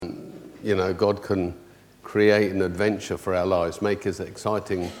God can create an adventure for our lives, make it as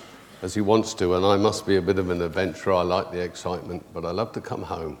exciting as he wants to. And I must be a bit of an adventurer. I like the excitement, but I love to come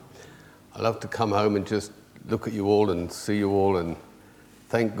home. I love to come home and just look at you all and see you all and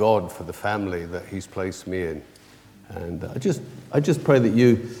thank God for the family that he's placed me in. And I just pray that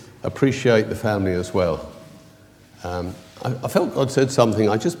you appreciate the family as well. I felt God said something.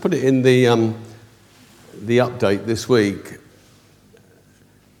 I just put it in the update this week.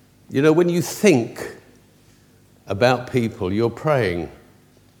 When you think about people, you're praying,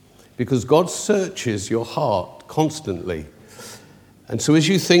 because God searches your heart constantly. And so as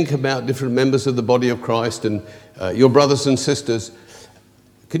you think about different members of the body of Christ and your brothers and sisters,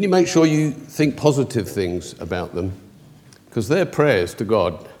 can you make sure you think positive things about them? Because they're prayers to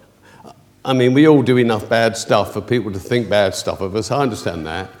God. I mean, we all do enough bad stuff for people to think bad stuff of us. I understand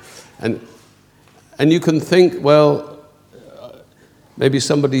that. And you can think, well, maybe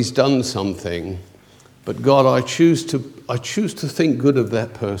somebody's done something, but God, I choose to think good of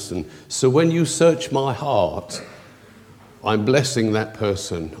that person. So when you search my heart, I'm blessing that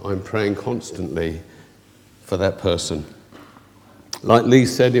person. I'm praying constantly for that person. Like Lee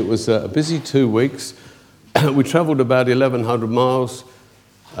said, it was a busy 2 weeks. We travelled about 1,100 miles,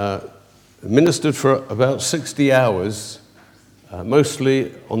 ministered for about 60 hours,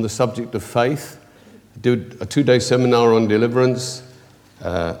 mostly on the subject of faith. Did a 2-day seminar on deliverance,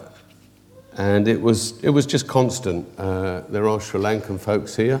 and it was just constant. There are Sri Lankan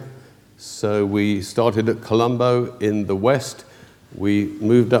folks here, so we started at Colombo in the west. We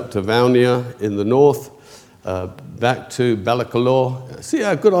moved up to Vaunia in the north, back to Balakalore. See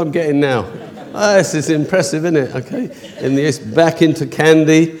how good I'm getting now. This is impressive, isn't it? Okay, in the east, back into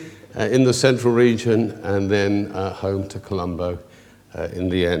Kandy in the central region, and then home to Colombo in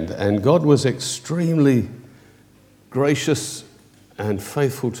the end. And God was extremely gracious and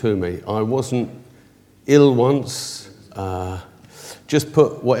faithful to me. I wasn't ill once. Just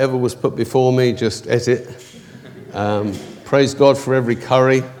put whatever was put before me, just ate it. Praise God for every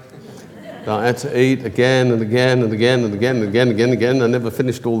curry that I had to eat again and again and again and again and again and again. I never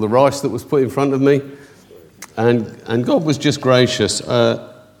finished all the rice that was put in front of me. And God was just gracious.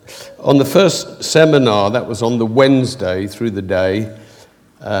 On the first seminar, that was on the Wednesday through the day,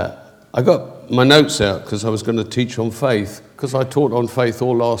 I got my notes out because I was going to teach on faith, because I taught on faith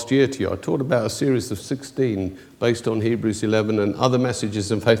all last year to you. I taught about a series of 16 based on Hebrews 11 and other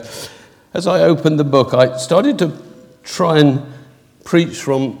messages in faith. As I opened the book, I started to try and preach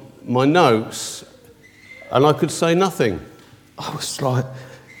from my notes, and I could say nothing. I was like,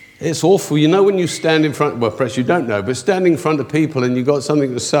 it's awful. When you stand in front, well, perhaps you don't know, but standing in front of people and you've got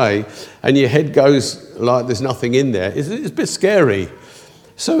something to say and your head goes like there's nothing in there, it's a bit scary.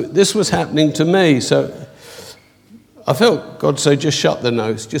 So this was happening to me. So I felt God say, just shut the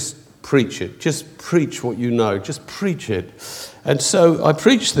notes, just preach it. Just preach what you know, just preach it. And so I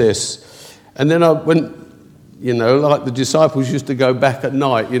preached this, and then I went, like the disciples used to go back at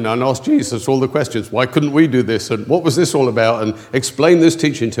night, and ask Jesus all the questions. Why couldn't we do this? And what was this all about? And explain this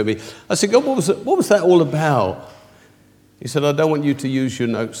teaching to me. I said, God, what was that all about? He said, I don't want you to use your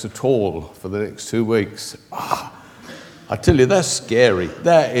notes at all for the next 2 weeks. I tell you, that's scary.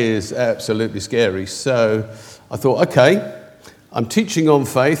 That is absolutely scary. So I thought, okay, I'm teaching on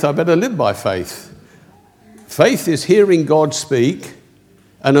faith. I better live by faith. Faith is hearing God speak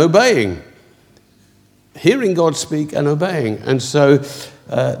and obeying. Hearing God speak and obeying. And so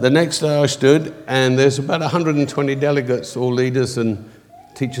the next day I stood, and there's about 120 delegates, all leaders and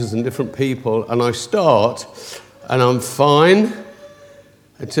teachers and different people. And I start, and I'm fine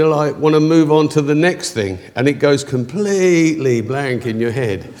until I want to move on to the next thing. And it goes completely blank in your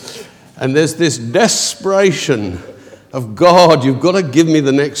head. And there's this desperation of, God, you've got to give me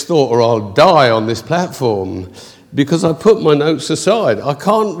the next thought or I'll die on this platform, because I put my notes aside. I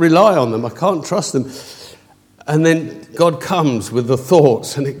can't rely on them. I can't trust them. And then God comes with the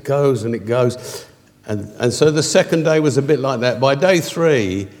thoughts, and it goes and it goes. And so the second day was a bit like that. By day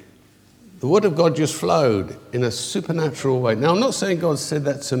 3, the Word of God just flowed in a supernatural way. Now, I'm not saying God said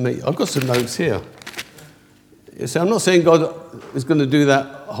that to me. I've got some notes here. You see, I'm not saying God is going to do that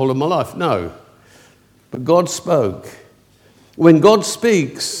whole of my life. No. But God spoke. When God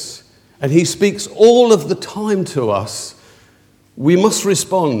speaks, and he speaks all of the time to us, we must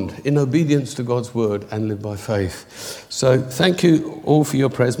respond in obedience to God's word and live by faith. So thank you all for your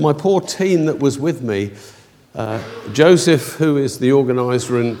prayers. My poor team that was with me, Joseph, who is the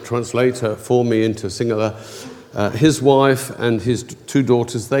organizer and translator for me into Sinhala, his wife and his 2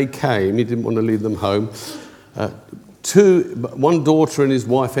 daughters, they came. He didn't want to leave them home. One daughter and his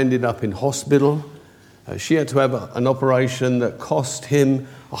wife ended up in hospital. She had to have an operation that cost him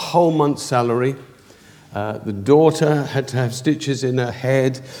a whole month's salary. The daughter had to have stitches in her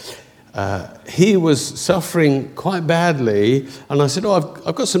head. He was suffering quite badly, and I said,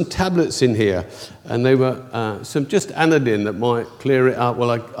 I've got some tablets in here, and they were some just Anadin that might clear it up.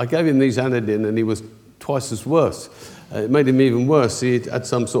 Well, I gave him these Anadin, and he was twice as worse. It made him even worse. He had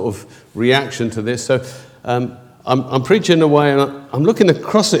some sort of reaction to this. So I'm preaching away, and I'm looking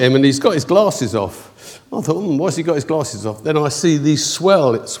across at him, and he's got his glasses off. I thought, why has he got his glasses off? Then I see these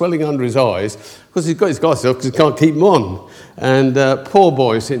swelling under his eyes, because he's got his glasses off because he can't keep them on. And poor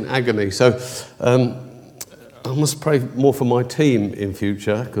boy's in agony. So I must pray more for my team in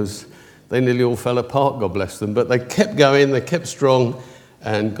future, because they nearly all fell apart, God bless them. But they kept going, they kept strong,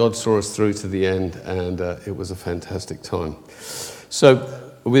 and God saw us through to the end, and it was a fantastic time. So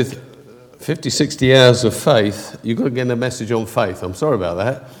with 50, 60 hours of faith, you've got to get a message on faith. I'm sorry about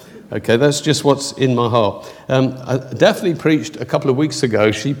that. Okay, that's just what's in my heart. Daphne preached a couple of weeks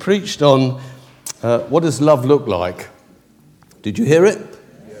ago. She preached on what does love look like. Did you hear it?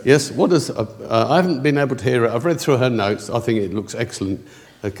 Yes. What does? I haven't been able to hear it. I've read through her notes. I think it looks excellent.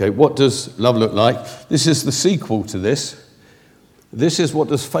 Okay, what does love look like? This is the sequel to this. This is what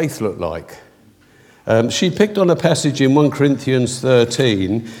does faith look like. She picked on a passage in 1 Corinthians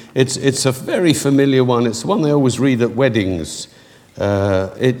 13. It's a very familiar one. It's the one they always read at weddings.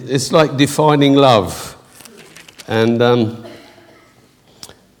 It's like defining love. And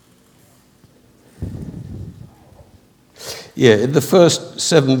in the first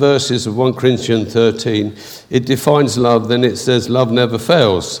 7 verses of 1 Corinthians 13, it defines love. Then it says love never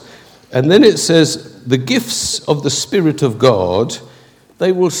fails. And then it says the gifts of the Spirit of God,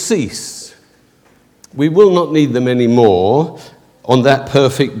 they will cease. We will not need them anymore on that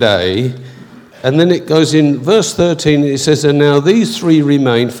perfect day. And then it goes in verse 13, it says, and now these 3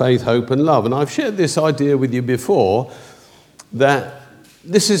 remain, faith, hope, and love. And I've shared this idea with you before, that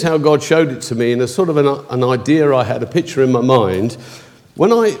this is how God showed it to me in a sort of an idea I had, a picture in my mind.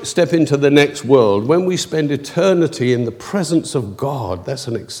 When I step into the next world, when we spend eternity in the presence of God, that's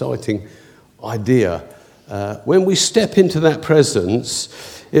an exciting idea. When we step into that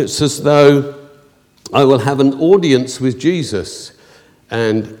presence, it's as though I will have an audience with Jesus.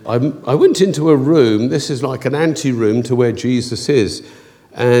 And I went into a room, this is like an anteroom to where Jesus is,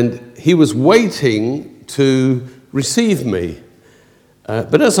 and he was waiting to receive me.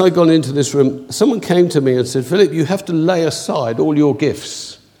 But as I got into this room, someone came to me and said, Philip, you have to lay aside all your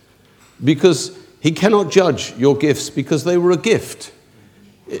gifts, because he cannot judge your gifts because they were a gift.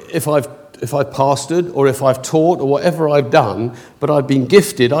 If I've pastored or if I've taught or whatever I've done, but I've been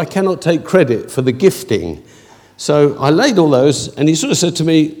gifted, I cannot take credit for the gifting. So I laid all those, and he sort of said to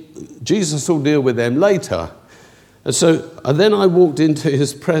me, Jesus will deal with them later. And then I walked into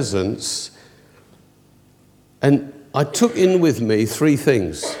his presence, and I took in with me 3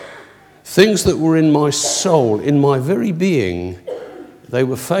 things. Things that were in my soul, in my very being. They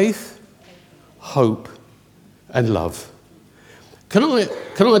were faith, hope, and love. Can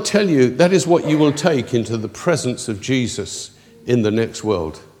I tell you, that is what you will take into the presence of Jesus in the next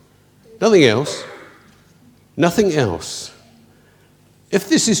world. Nothing else. Nothing else. If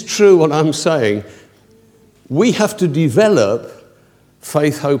this is true, what I'm saying, we have to develop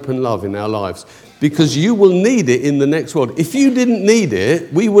faith, hope, and love in our lives, because you will need it in the next world. If you didn't need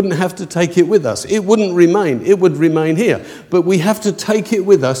it, we wouldn't have to take it with us. It wouldn't remain. It would remain here. But we have to take it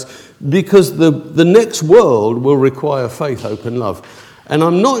with us, because the next world will require faith, hope, and love. And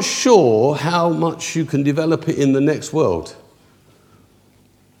I'm not sure how much you can develop it in the next world.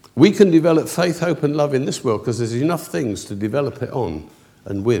 We can develop faith, hope, and love in this world because there's enough things to develop it on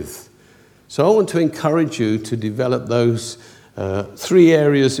and with. So I want to encourage you to develop those 3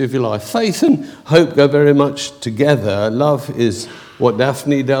 areas of your life. Faith and hope go very much together. Love is what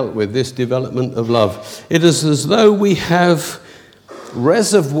Daphne dealt with, this development of love. It is as though we have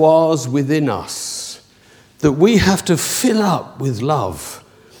reservoirs within us that we have to fill up with love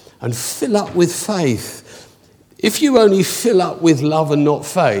and fill up with faith. If you only fill up with love and not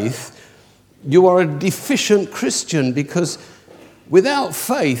faith, you are a deficient Christian, because without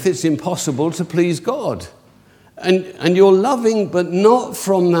faith it's impossible to please God. And you're loving, but not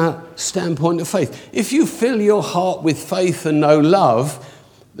from that standpoint of faith. If you fill your heart with faith and no love,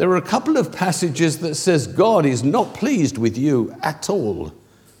 there are a couple of passages that says God is not pleased with you at all,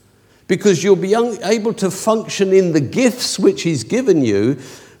 because you'll be unable to function in the gifts which he's given you,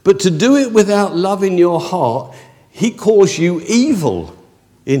 but to do it without love in your heart, he calls you evil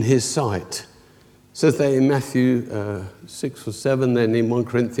in his sight. It says that in Matthew 6 or 7, then in 1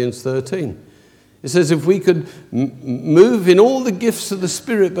 Corinthians 13. It says if we could move in all the gifts of the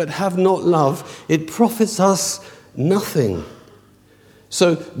Spirit but have not love, it profits us nothing.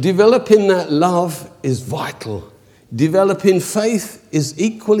 So developing that love is vital. Developing faith is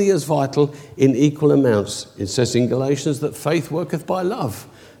equally as vital in equal amounts. It says in Galatians that faith worketh by love.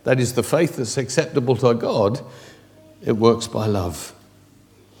 That is the faith that's acceptable to God. It works by love.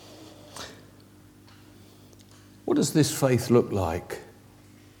 What does this faith look like?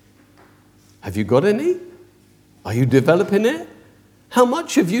 Have you got any? Are you developing it? How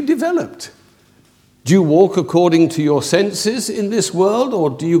much have you developed? Do you walk according to your senses in this world, or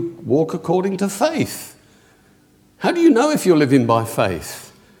do you walk according to faith? How do you know if you're living by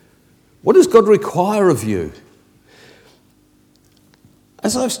faith? What does God require of you?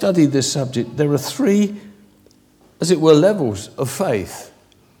 As I've studied this subject, there are three, as it were, levels of faith.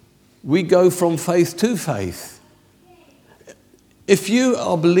 We go from faith to faith. If you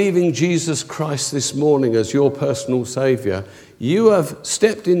are believing Jesus Christ this morning as your personal Saviour, you have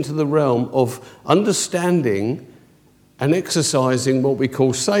stepped into the realm of understanding and exercising what we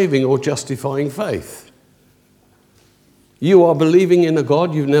call saving or justifying faith. You are believing in a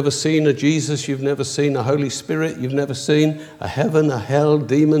God you've never seen, a Jesus you've never seen, a Holy Spirit you've never seen, a heaven, a hell,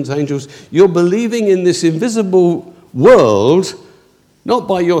 demons, angels. You're believing in this invisible world, not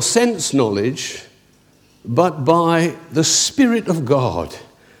by your sense knowledge, but by the Spirit of God.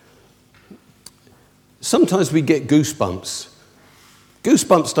 Sometimes we get goosebumps.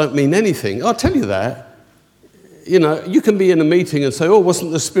 Goosebumps don't mean anything. I'll tell you that. You know, you can be in a meeting and say, oh,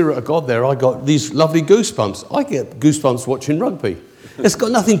 wasn't the Spirit of God there? I got these lovely goosebumps. I get goosebumps watching rugby. It's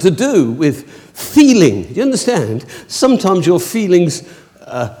got nothing to do with feeling. Do you understand? Sometimes your feelings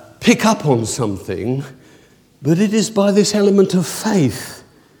pick up on something, but it is by this element of faith.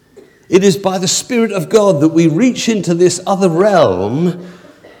 It is by the Spirit of God that we reach into this other realm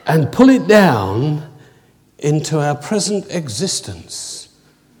and pull it down into our present existence.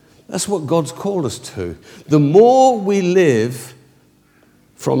 That's what God's called us to. The more we live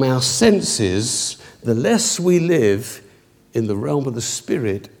from our senses, the less we live in the realm of the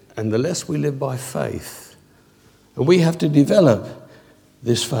Spirit and the less we live by faith. And we have to develop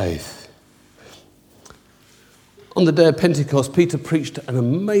this faith. On the day of Pentecost, Peter preached an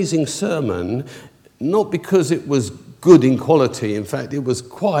amazing sermon, not because it was good in quality. In fact, it was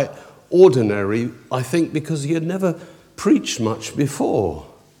quite ordinary, I think, because he had never preached much before.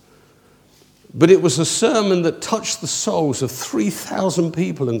 But it was a sermon that touched the souls of 3,000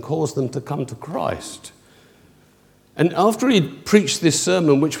 people and caused them to come to Christ. And after he'd preached this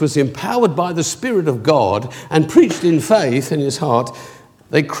sermon, which was empowered by the Spirit of God and preached in faith in his heart,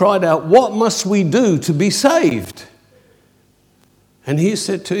 they cried out, what must we do to be saved? And he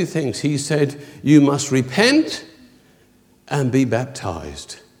said two things. He said, you must repent and be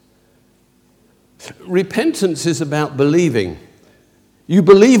baptized. Repentance is about believing. You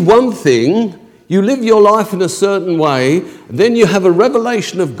believe one thing, you live your life in a certain way, then you have a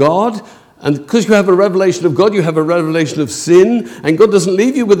revelation of God, and because you have a revelation of God, you have a revelation of sin, and God doesn't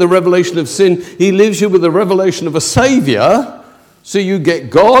leave you with a revelation of sin, he leaves you with a revelation of a Saviour. So you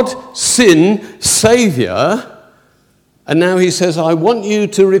get God, sin, Saviour, and now he says, I want you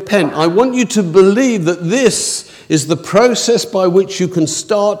to repent. I want you to believe that this is the process by which you can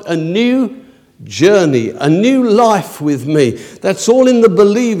start a new journey, a new life with me. That's all in the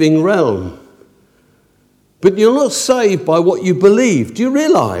believing realm. But you're not saved by what you believe. Do you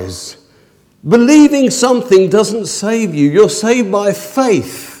realize? Believing something doesn't save you. You're saved by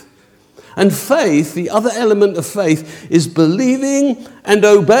faith. And faith, the other element of faith, is believing and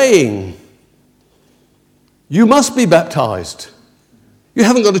obeying. You must be baptized. You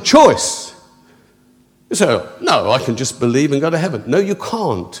haven't got a choice. You say, no, I can just believe and go to heaven. No, you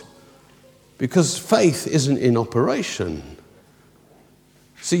can't. Because faith isn't in operation.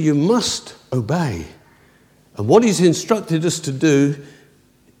 See, you must obey. And what he's instructed us to do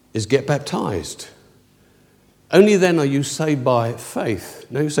is get baptized. Only then are you saved by faith.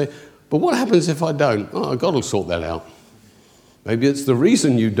 Now you say, but what happens if I don't? Oh, God will sort that out. Maybe it's the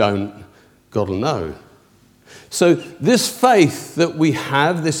reason you don't. God will know. So this faith that we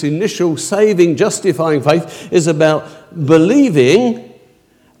have, this initial saving, justifying faith, is about believing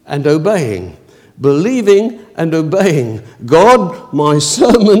and obeying. Believing and obeying. God, my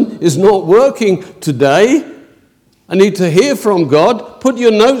sermon is not working today. I need to hear from God. Put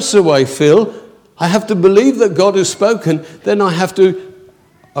your notes away, Phil. I have to believe that God has spoken. Then I have to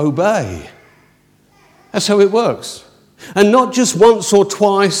obey. That's how it works. And not just once or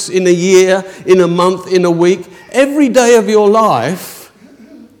twice in a year, in a month, in a week. Every day of your life,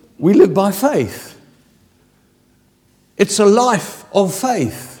 we live by faith. It's a life of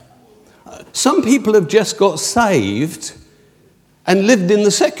faith. Some people have just got saved and lived in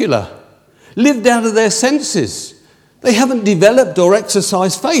the secular, lived out of their senses. They haven't developed or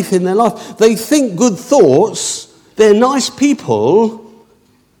exercised faith in their life. They think good thoughts. They're nice people.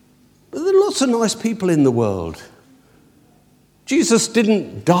 But there are lots of nice people in the world. Jesus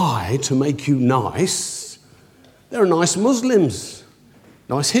didn't die to make you nice. There are nice Muslims,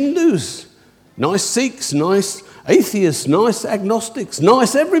 nice Hindus, nice Sikhs, nice atheists, nice agnostics,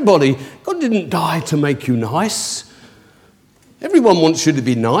 nice everybody. God didn't die to make you nice. Everyone wants you to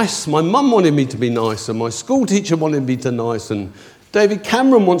be nice. My mum wanted me to be nice, and my school teacher wanted me to be nice, and David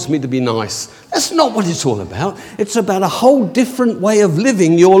Cameron wants me to be nice. That's not what it's all about. It's about a whole different way of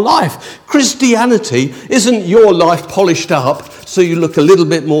living your life. Christianity isn't your life polished up so you look a little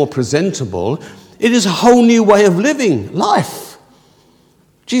bit more presentable. It is a whole new way of living life.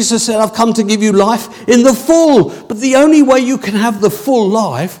 Jesus said, I've come to give you life in the full. But the only way you can have the full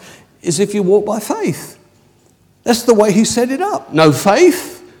life is if you walk by faith. That's the way he set it up. No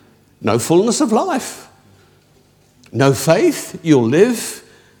faith, no fullness of life. No faith, you'll live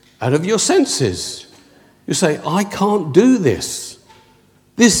out of your senses. You say, I can't do this.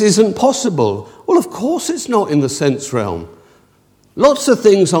 This isn't possible. Well, of course it's not in the sense realm. Lots of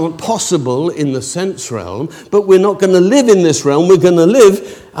things aren't possible in the sense realm, but we're not going to live in this realm. We're going to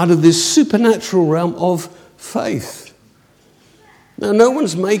live out of this supernatural realm of faith. Now, no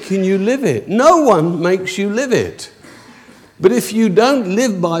one's making you live it. No one makes you live it. But if you don't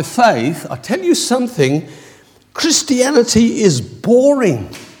live by faith, I tell you something, Christianity is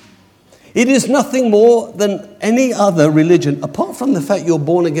boring. It is nothing more than any other religion, apart from the fact you're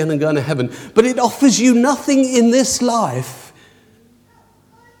born again and going to heaven. But it offers you nothing in this life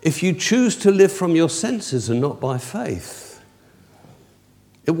if you choose to live from your senses and not by faith.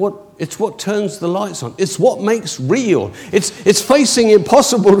 It's what turns the lights on. It's what makes real. It's facing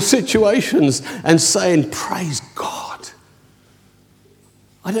impossible situations and saying, praise God.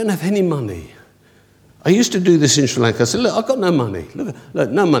 I don't have any money. I used to do this in Sri Lanka. I said, look, I've got no money. Look,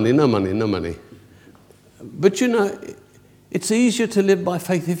 no money. But you know, it's easier to live by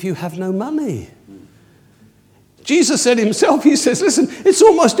faith if you have no money. Jesus said himself, he says, listen, it's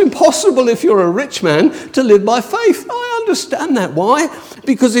almost impossible if you're a rich man to live by faith. I understand that. Why?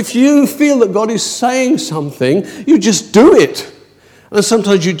 Because if you feel that God is saying something, you just do it. And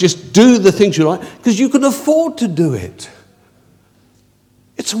sometimes you just do the things you like because you can afford to do it.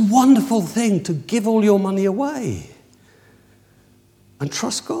 It's a wonderful thing to give all your money away and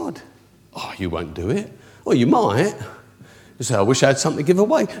trust God. Oh, you won't do it. Well, you might. You say, I wish I had something to give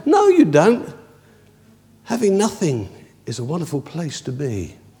away. No, you don't. Having nothing is a wonderful place to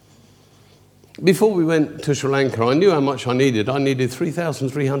be. Before we went to Sri Lanka, I knew how much I needed. I needed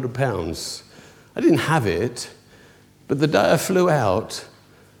 £3,300. I didn't have it, but the day I flew out,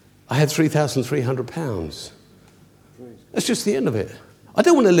 I had £3,300. That's just the end of it. I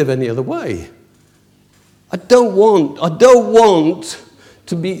don't want to live any other way. I don't want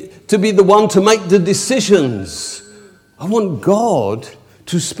to be the one to make the decisions. I want God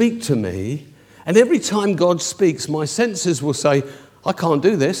to speak to me. And every time God speaks, my senses will say, I can't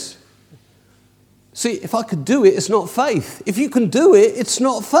do this. See, if I could do it, it's not faith. If you can do it, it's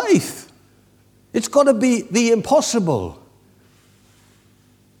not faith. It's got to be the impossible.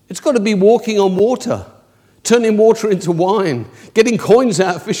 It's got to be walking on water, turning water into wine, getting coins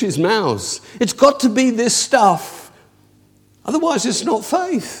out of fishes' mouths. It's got to be this stuff. Otherwise, it's not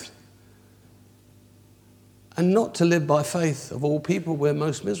faith. And not to live by faith, of all people, we're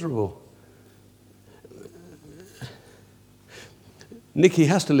most miserable. Nikki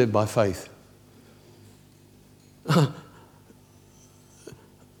has to live by faith. I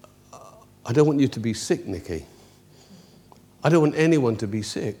don't want you to be sick, Nikki. I don't want anyone to be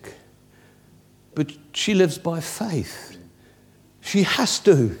sick. But she lives by faith. She has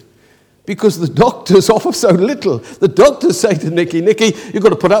to. Because the doctors offer so little. The doctors say to Nikki, you've got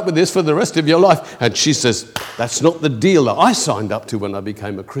to put up with this for the rest of your life. And she says, that's not the deal that I signed up to when I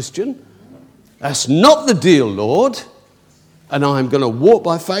became a Christian. That's not the deal, Lord. And I'm going to walk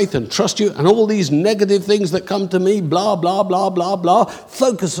by faith and trust you. And all these negative things that come to me, blah, blah, blah, blah, blah.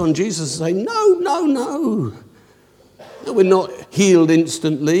 Focus on Jesus and say, no. We're not healed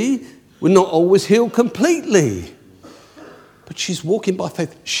instantly. We're not always healed completely. But she's walking by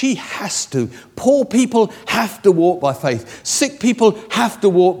faith. She has to. Poor people have to walk by faith. Sick people have to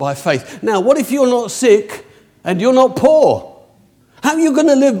walk by faith. Now, what if you're not sick and you're not poor? How are you going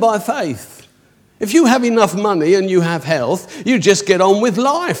to live by faith? If you have enough money and you have health, you just get on with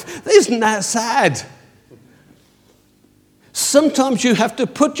life. Isn't that sad? Sometimes you have to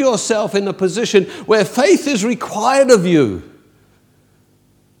put yourself in a position where faith is required of you.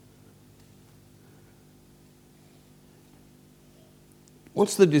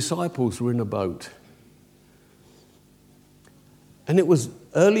 Once the disciples were in a boat, and it was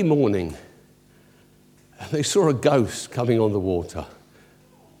early morning, and they saw a ghost coming on the water.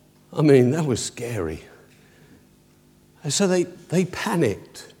 I mean, that was scary. And so they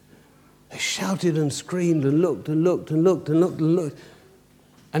panicked. They shouted and screamed and looked and looked and looked and looked and looked.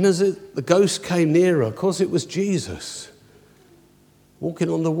 And as the ghost came nearer, of course it was Jesus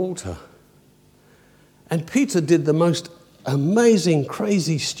walking on the water. And Peter did the most amazing,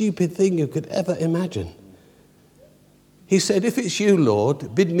 crazy, stupid thing you could ever imagine. He said, "If it's you,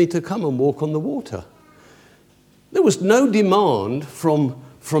 Lord, bid me to come and walk on the water." There was no demand from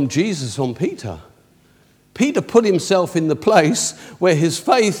Jesus on Peter. Peter put himself in the place where his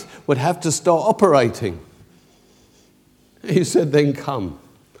faith would have to start operating. He said, "Then come."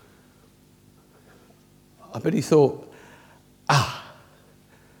 I bet he thought, I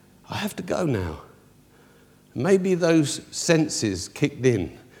have to go now. Maybe those senses kicked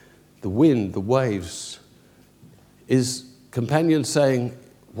in, the wind, the waves. His companion saying,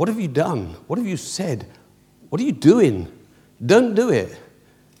 "What have you done? What have you said? What are you doing? Don't do it."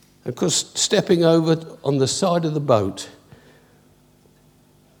 Of course, stepping over on the side of the boat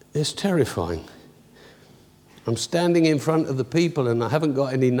is terrifying. I'm standing in front of the people and I haven't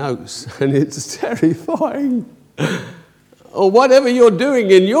got any notes, and it's terrifying. Or whatever you're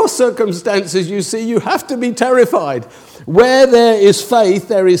doing in your circumstances, you see, you have to be terrified. Where there is faith,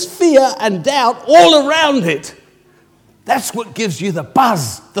 there is fear and doubt all around it. That's what gives you the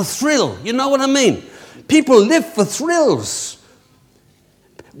buzz, the thrill. You know what I mean? People live for thrills.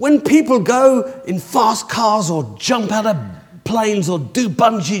 When people go in fast cars or jump out of planes or do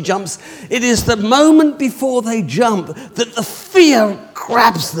bungee jumps, it is the moment before they jump that the fear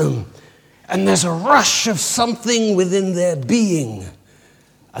grabs them. And there's a rush of something within their being.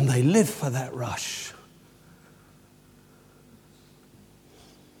 And they live for that rush.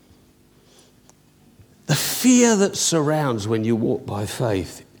 The fear that surrounds when you walk by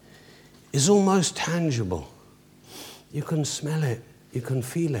faith is almost tangible. You can smell it. You can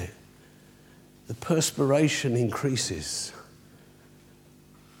feel it. The perspiration increases.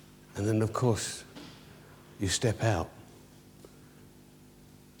 And then, of course, you step out.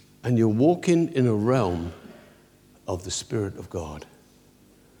 And you're walking in a realm of the Spirit of God.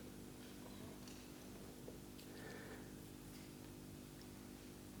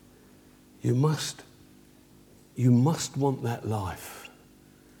 You must want that life.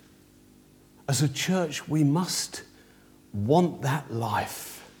 As a church, we must want that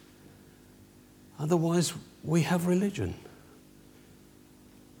life. Otherwise, we have religion.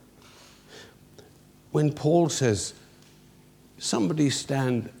 When Paul says, "Somebody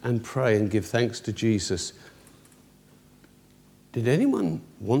stand and pray and give thanks to Jesus," did anyone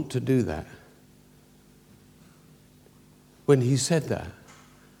want to do that? When he said that.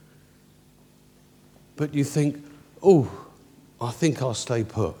 But you think, I think I'll stay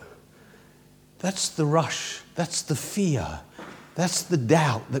put. That's the rush. That's the fear. That's the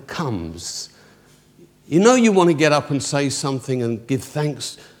doubt that comes. You know you want to get up and say something and give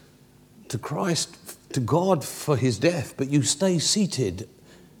thanks to Christ, to God for his death, but you stay seated.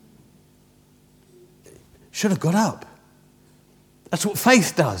 Should have got up. That's what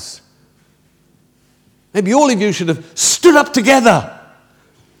faith does. Maybe all of you should have stood up together,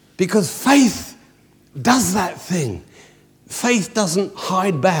 because faith does that thing. Faith doesn't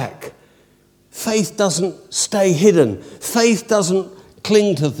hide back. Faith doesn't stay hidden. Faith doesn't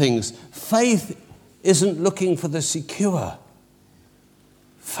cling to things. Faith isn't looking for the secure.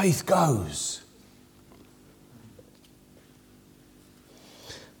 Faith goes.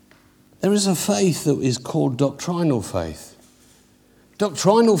 There is a faith that is called doctrinal faith.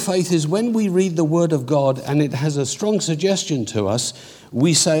 Doctrinal faith is when we read the Word of God and it has a strong suggestion to us,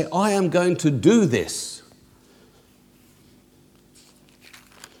 we say, "I am going to do this."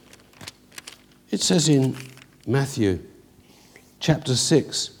 It says in Matthew chapter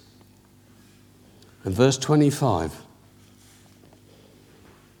 6 and verse 25,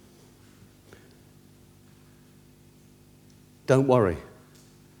 "Don't worry."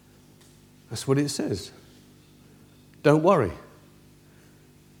 That's what it says. Don't worry.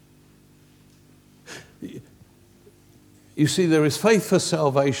 You see, there is faith for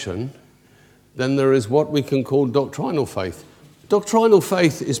salvation, then there is what we can call doctrinal faith. Doctrinal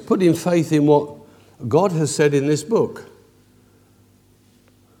faith is putting faith in what God has said in this book.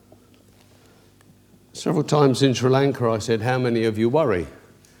 Several times in Sri Lanka I said, "How many of you worry?"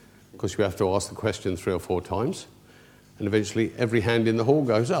 Because you have to ask the question 3 or 4 times. And eventually every hand in the hall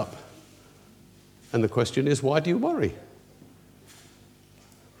goes up. And the question is, why do you worry?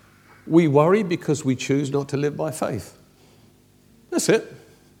 We worry because we choose not to live by faith. That's it.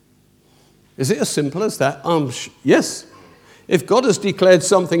 Is it as simple as that? Yes. If God has declared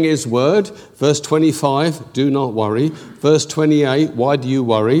something His word, verse 25, do not worry. Verse 28, why do you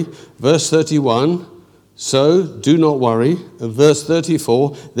worry? Verse 31, so do not worry. And verse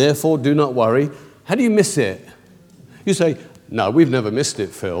 34, therefore do not worry. How do you miss it? You say, no, we've never missed it,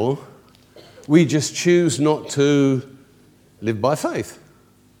 Phil. We just choose not to live by faith.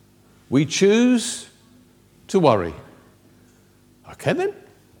 We choose to worry. Okay then.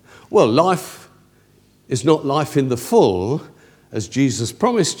 Well, life is not life in the full, as Jesus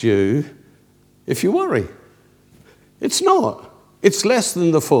promised you, if you worry. It's not. It's less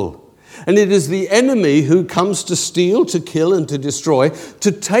than the full. And it is the enemy who comes to steal, to kill, and to destroy,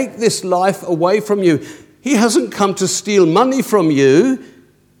 to take this life away from you. He hasn't come to steal money from you.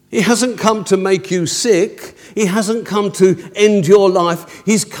 He hasn't come to make you sick. He hasn't come to end your life.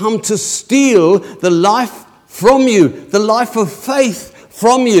 He's come to steal the life from you, the life of faith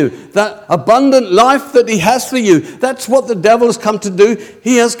from you, that abundant life that He has for you. That's what the devil's come to do.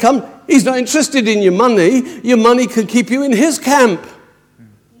 He's not interested in your money. Your money can keep you in his camp.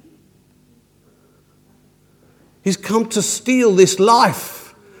 He's come to steal this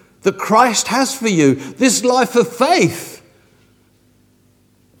life that Christ has for you, this life of faith.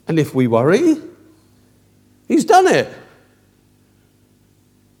 And if we worry, He's done it.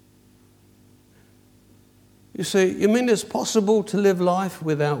 You say, you mean it's possible to live life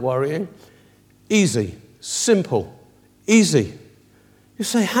without worrying? Easy, simple, easy. You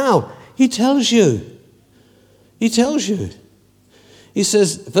say, how? He tells you. He tells you. He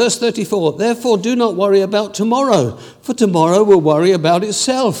says, verse 34, therefore do not worry about tomorrow, for tomorrow will worry about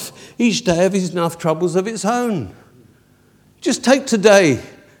itself. Each day has enough troubles of its own. Just take today.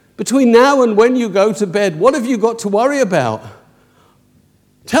 Between now and when you go to bed, what have you got to worry about?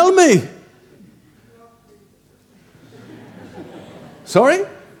 Tell me. Sorry?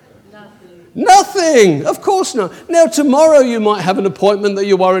 Nothing. Of course not. Now, tomorrow you might have an appointment that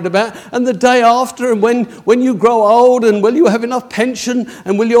you're worried about, and the day after, and when you grow old, and will you have enough pension,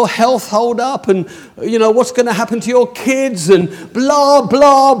 and will your health hold up, and what's going to happen to your kids, and blah,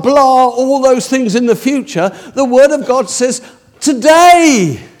 blah, blah, all those things in the future. The Word of God says,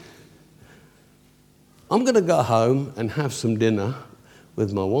 today, I'm going to go home and have some dinner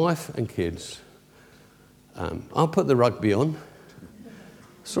with my wife and kids. I'll put the rugby on.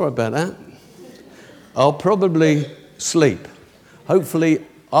 Sorry about that. I'll probably sleep. Hopefully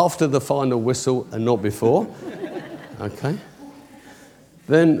after the final whistle and not before. Okay.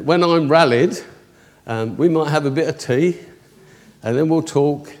 Then when I'm rallied, we might have a bit of tea, and then we'll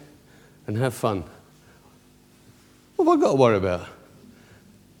talk and have fun. What have I got to worry about?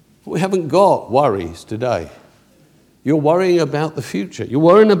 We haven't got worries today. You're worrying about the future. You're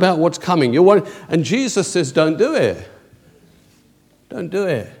worrying about what's coming. And Jesus says, don't do it. Don't do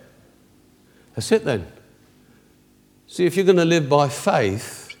it. That's it then. See, if you're going to live by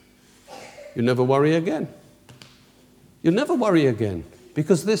faith, you'll never worry again. You'll never worry again,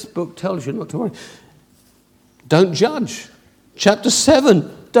 because this book tells you not to worry. Don't judge. Chapter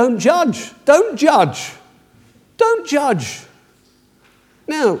 7, don't judge. Don't judge. Don't judge.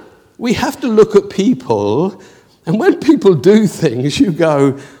 Now, we have to look at people, and when people do things, you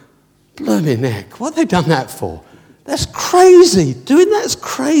go, blooming heck, what have they done that for? That's crazy. Doing that's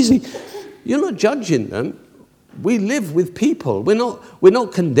crazy. You're not judging them. We live with people. We're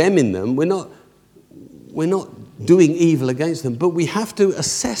not condemning them. We're not doing evil against them. But we have to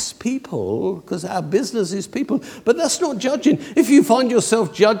assess people, because our business is people. But that's not judging. If you find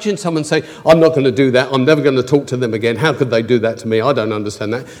yourself judging someone, say, I'm not going to do that. I'm never going to talk to them again. How could they do that to me? I don't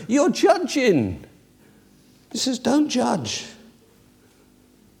understand that. You're judging. He says, don't judge.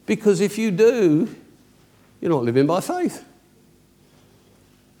 Because if you do, you're not living by faith.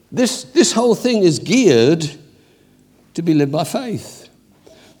 This whole thing is geared to be lived by faith.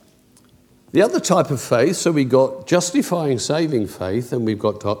 The other type of faith, so we've got justifying, saving faith, and we've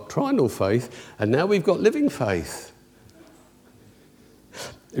got doctrinal faith, and now we've got living faith.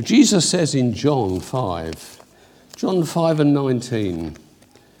 Jesus says in John 5 and 19,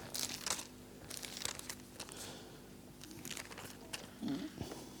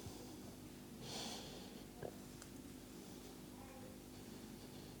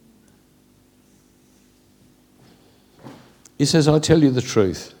 He says, I tell you the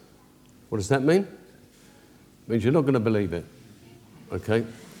truth. What does that mean? It means you're not going to believe it. Okay?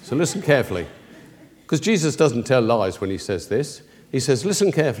 So listen carefully. Because Jesus doesn't tell lies when he says this. He says,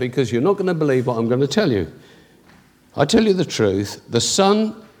 listen carefully, because you're not going to believe what I'm going to tell you. I tell you the truth. The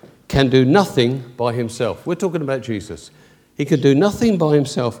Son can do nothing by himself. We're talking about Jesus. He can do nothing by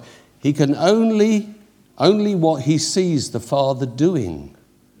himself. He can only only what he sees the Father doing.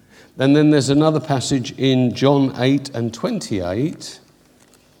 And then there's another passage in John 8 and 28.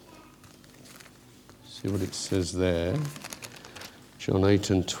 See what it says there. John 8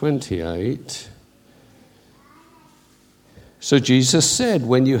 and 28. So Jesus said,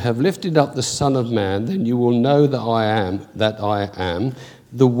 when you have lifted up the Son of Man, then you will know that I am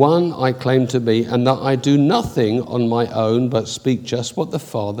the one I claim to be, and that I do nothing on my own, but speak just what the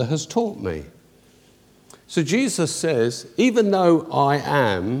Father has taught me. So Jesus says, even though I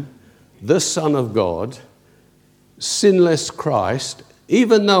am the Son of God, sinless Christ,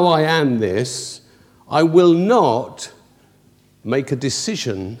 even though I am this, I will not make a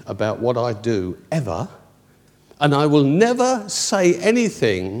decision about what I do ever, and I will never say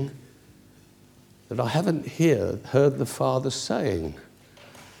anything that I haven't heard the Father saying.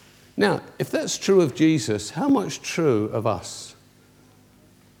 Now, if that's true of Jesus, how much true of us?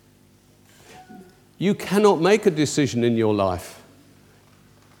 You cannot make a decision in your life.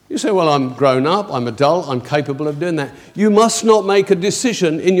 You say, well, I'm grown up, I'm adult, I'm capable of doing that. You must not make a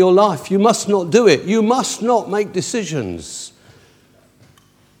decision in your life. You must not do it. You must not make decisions.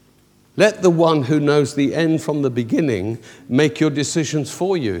 Let the one who knows the end from the beginning make your decisions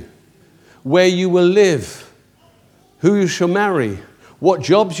for you. Where you will live, who you shall marry, what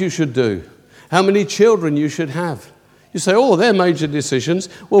jobs you should do, how many children you should have. You say, oh, they're major decisions.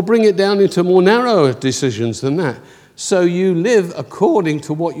 Well, bring it down into more narrow decisions than that. So you live according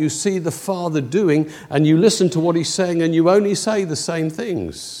to what you see the Father doing, and you listen to what he's saying, and you only say the same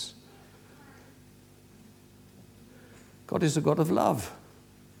things. God is a God of love.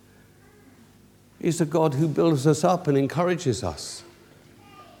 He's a God who builds us up and encourages us.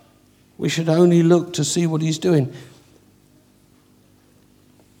 We should only look to see what he's doing.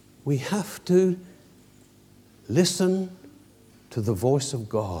 We have to listen to the voice of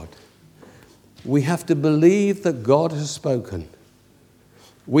God. We have to believe that God has spoken.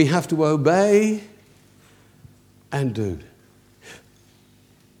 We have to obey and do.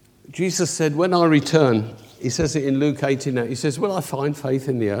 Jesus said, when I return, he says it in Luke 18, he says, will I find faith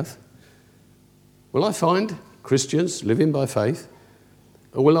in the earth? Will I find Christians living by faith?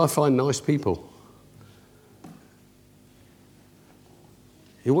 Or will I find nice people?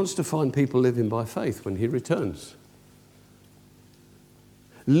 He wants to find people living by faith when he returns.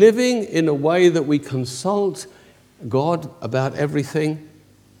 Living in a way that we consult God about everything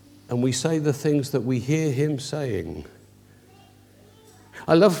and we say the things that we hear him saying.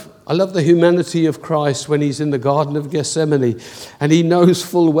 I love the humanity of Christ when he's in the Garden of Gethsemane and he knows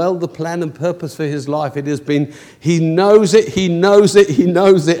full well the plan and purpose for his life. He knows it,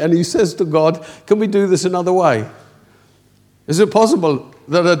 and he says to God, can we do this another way? Is it possible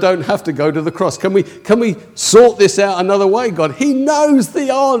that I don't have to go to the cross? Can we sort this out another way, God? He knows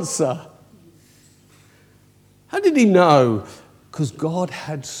the answer. How did he know? Because God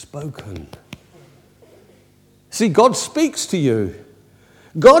had spoken. See, God speaks to you.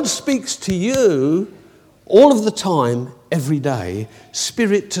 God speaks to you all of the time, every day,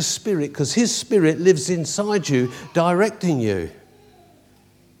 spirit to spirit, because his spirit lives inside you, directing you.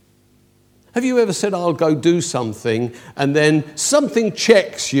 Have you ever said, I'll go do something, and then something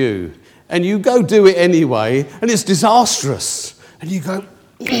checks you, and you go do it anyway, and it's disastrous. And you go,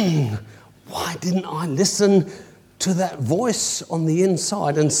 why didn't I listen to that voice on the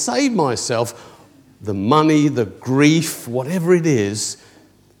inside and save myself the money, the grief, whatever it is?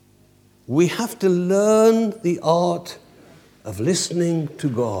 We have to learn the art of listening to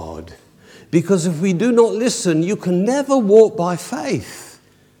God. Because if we do not listen, you can never walk by faith.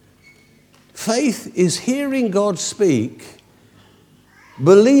 Faith is hearing God speak,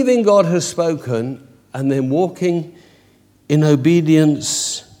 believing God has spoken, and then walking in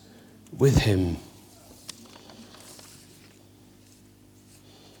obedience with him.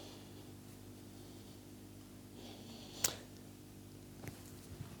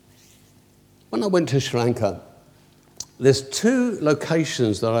 When I went to Sri Lanka, there's 2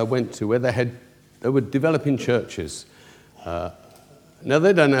 locations that I went to where they were developing churches. Now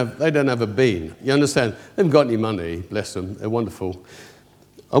they don't have a bean. You understand? They haven't got any money, bless them. They're wonderful.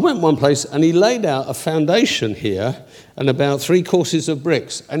 I went one place and he laid out a foundation here and about 3 courses of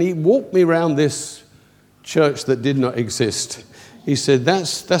bricks. And he walked me around this church that did not exist. He said,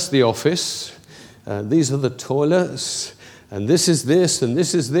 that's the office. These are the toilets. And this is this, and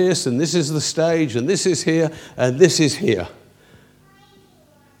this is this, and this is the stage, and this is here, and this is here.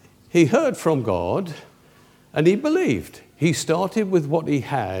 He heard from God, and he believed. He started with what he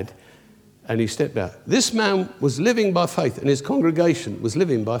had, and he stepped out. This man was living by faith, and his congregation was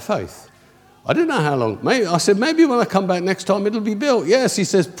living by faith. I don't know how long. I said, maybe when I come back next time, it'll be built. Yes, he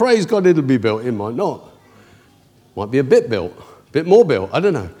says, praise God, it'll be built. It might not. Might be a bit built, a bit more built, I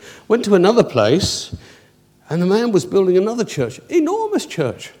don't know. Went to another place, and the man was building another church, enormous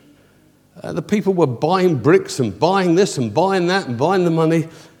church. The people were buying bricks and buying this and buying that and buying the money,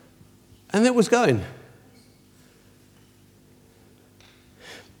 and it was going.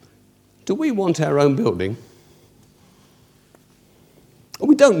 Do we want our own building?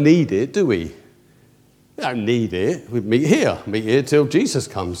 We don't need it, do we? We don't need it. We meet here till Jesus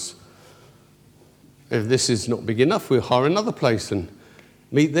comes. If this is not big enough, we'll hire another place and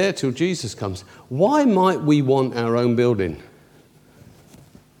meet there till Jesus comes. Why might we want our own building?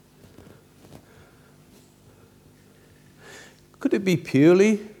 Could it be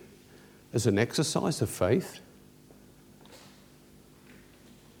purely as an exercise of faith?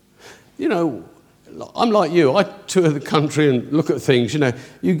 You know, I'm like you. I tour the country and look at things. You know,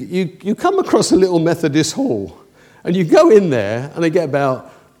 you come across a little Methodist hall, and you go in there, and they get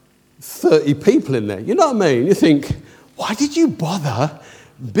about 30 people in there. You know what I mean? You think, why did you bother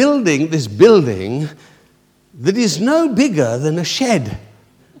building this building that is no bigger than a shed?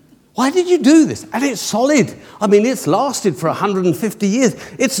 Why did you do this? And it's solid. I mean, it's lasted for 150 years.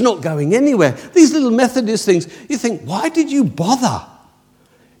 It's not going anywhere. These little Methodist things, you think, why did you bother?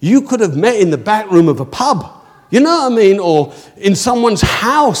 You could have met in the back room of a pub, you know what I mean, or in someone's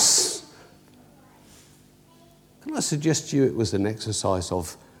house. Can I suggest to you it was an exercise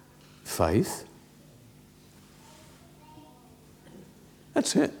of faith?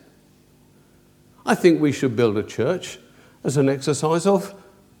 That's it. I think we should build a church as an exercise of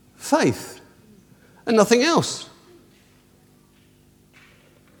faith and nothing else.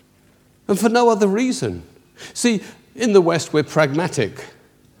 And for no other reason. See, in the West, we're pragmatic.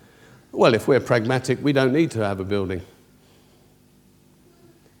 Well, if we're pragmatic, we don't need to have a building.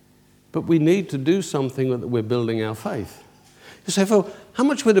 But we need to do something that we're building our faith. You say, well, how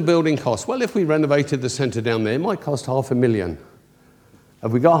much would a building cost? Well, if we renovated the centre down there, it might cost $500,000.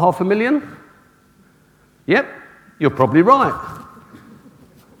 Have we got $500,000? Yep, you're probably right.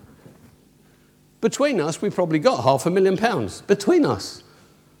 Between us, we've probably got £500,000 between us.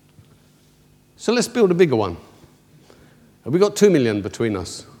 So let's build a bigger one. Have we got 2 million between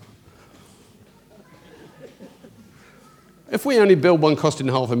us? If we only build one costing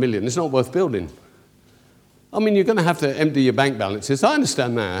 $500,000, it's not worth building. I mean, you're going to have to empty your bank balances. I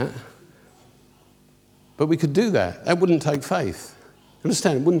understand that. But we could do that. That wouldn't take faith.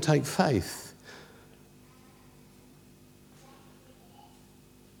 Understand? It wouldn't take faith.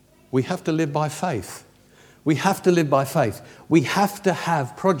 We have to live by faith. We have to live by faith. We have to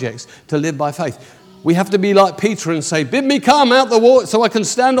have projects to live by faith. We have to be like Peter and say, bid me come out the water so I can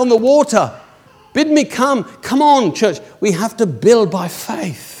stand on the water. Bid me come. Come on, church. We have to build by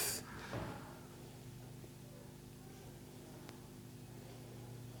faith.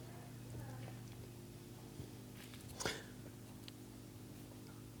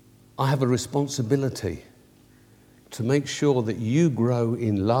 I have a responsibility to make sure that you grow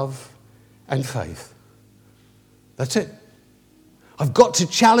in love and faith. That's it. I've got to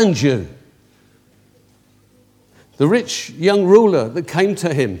challenge you. The rich young ruler that came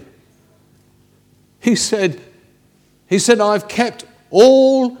to him, he said, I've kept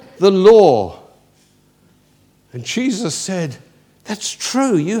all the law. And Jesus said, that's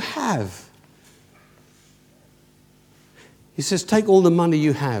true, you have. He says, take all the money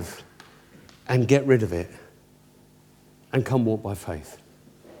you have and get rid of it and come walk by faith.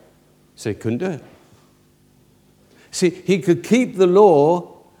 So he couldn't do it. See, he could keep the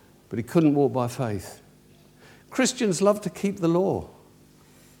law, but he couldn't walk by faith. Christians love to keep the law.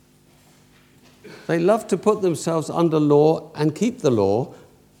 They love to put themselves under law and keep the law.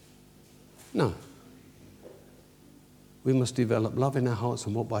 No. We must develop love in our hearts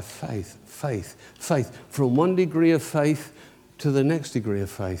and walk by faith. Faith. Faith. From one degree of faith to the next degree of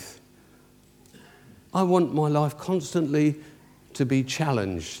faith. I want my life constantly to be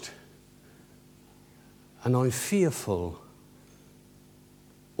challenged. And I'm fearful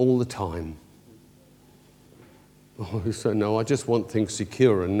all the time. Oh, so no, I just want things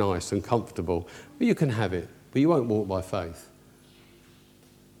secure and nice and comfortable. But you can have it, but you won't walk by faith.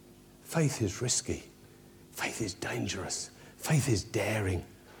 Faith is risky. Faith is dangerous. Faith is daring.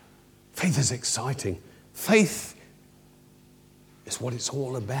 Faith is exciting. Faith is what it's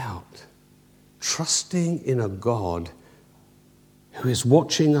all about. Trusting in a God who is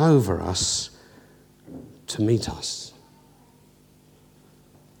watching over us to meet us.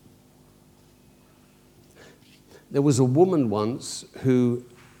 There was a woman once who,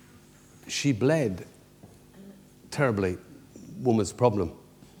 she bled terribly, woman's problem.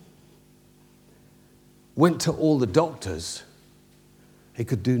 Went to all the doctors, he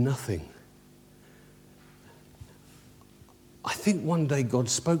could do nothing. I think one day God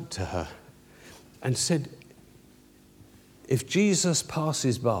spoke to her and said, if Jesus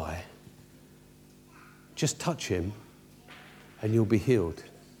passes by, just touch him and you'll be healed.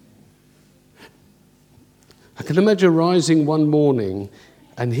 I can imagine rising one morning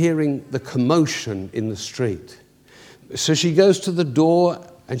and hearing the commotion in the street. So she goes to the door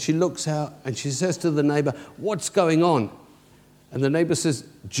and she looks out and she says to the neighbor, what's going on? And the neighbor says,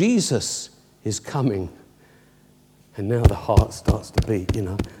 Jesus is coming. And now the heart starts to beat,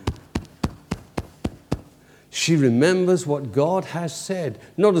 She remembers what God has said,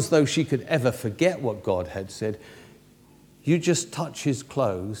 not as though she could ever forget what God had said. You just touch his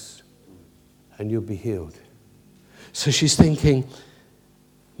clothes and you'll be healed. So she's thinking,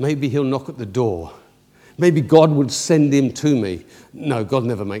 maybe he'll knock at the door. Maybe God would send him to me. No, God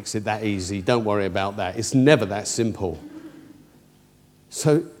never makes it that easy. Don't worry about that. It's never that simple.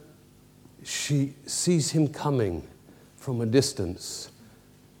 So she sees him coming from a distance,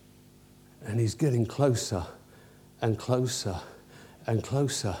 and he's getting closer and closer and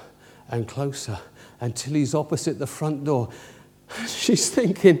closer and closer until he's opposite the front door. She's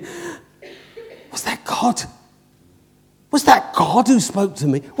thinking, was that God? Was that God who spoke to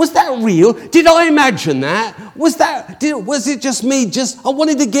me? Was that real? Did I imagine that? Was it just me? I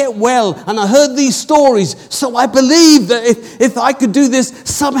wanted to get well, and I heard these stories, so I believed that if I could do this,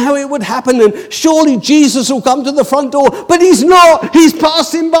 somehow it would happen, and surely Jesus will come to the front door. But he's not. He's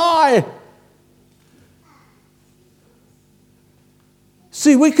passing by.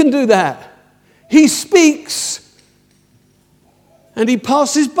 See, we can do that. He speaks, and he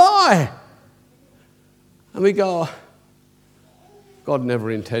passes by. And we go, God never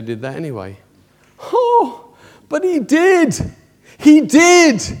intended that anyway. Oh, but he did. He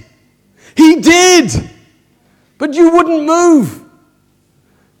did. He did. But you wouldn't move.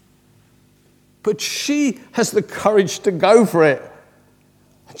 But she has the courage to go for it.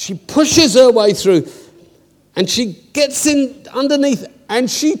 And she pushes her way through. And she gets in underneath. And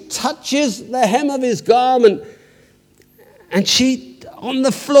she touches the hem of his garment. And she on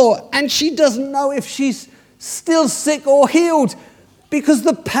the floor. And she doesn't know if she's still sick or healed, because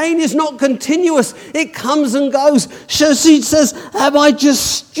the pain is not continuous. It comes and goes. So she says, am I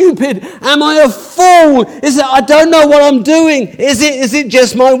just stupid? Am I a fool? Is it, I don't know what I'm doing? Is it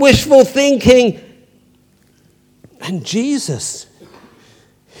just my wishful thinking? And Jesus,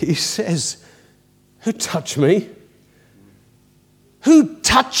 he says, who touched me? Who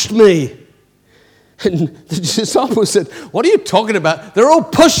touched me? And the disciples said, what are you talking about? They're all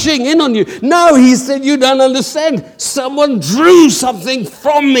pushing in on you. No, he said, you don't understand. Someone drew something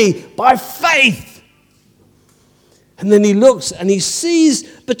from me by faith. And then he looks and he sees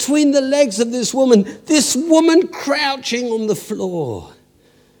between the legs of this woman crouching on the floor.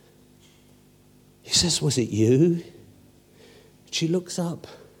 He says, was it you? She looks up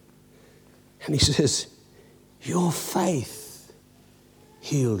and he says, your faith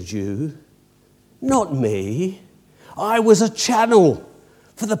healed you. Not me. I was a channel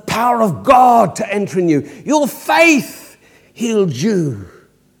for the power of God to enter in you. Your faith healed you.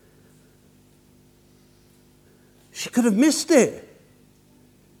 She could have missed it.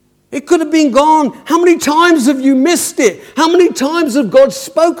 It could have been gone. How many times have you missed it? How many times have God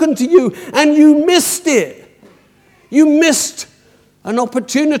spoken to you and you missed it? You missed an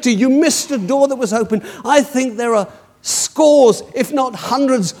opportunity. You missed a door that was open. I think there are scores, if not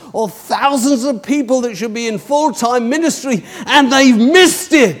hundreds or thousands of people that should be in full-time ministry, and they've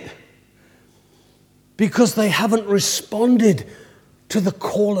missed it because they haven't responded to the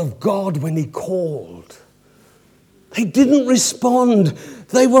call of God when he called. They didn't respond.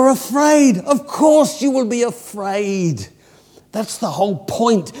 They were afraid. Of course you will be afraid. That's the whole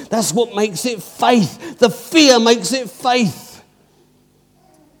point. That's what makes it faith. The fear makes it faith.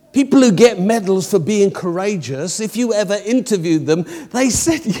 People who get medals for being courageous, if you ever interviewed them, they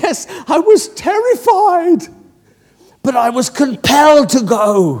said, yes, I was terrified, but I was compelled to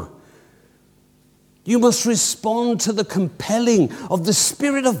go. You must respond to the compelling of the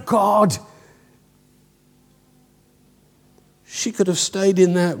Spirit of God. She could have stayed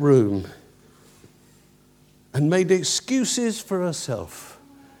in that room and made excuses for herself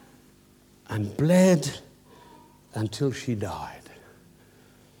and bled until she died.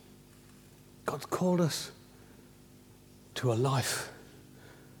 God's called us to a life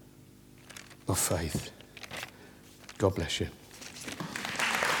of faith. God bless you.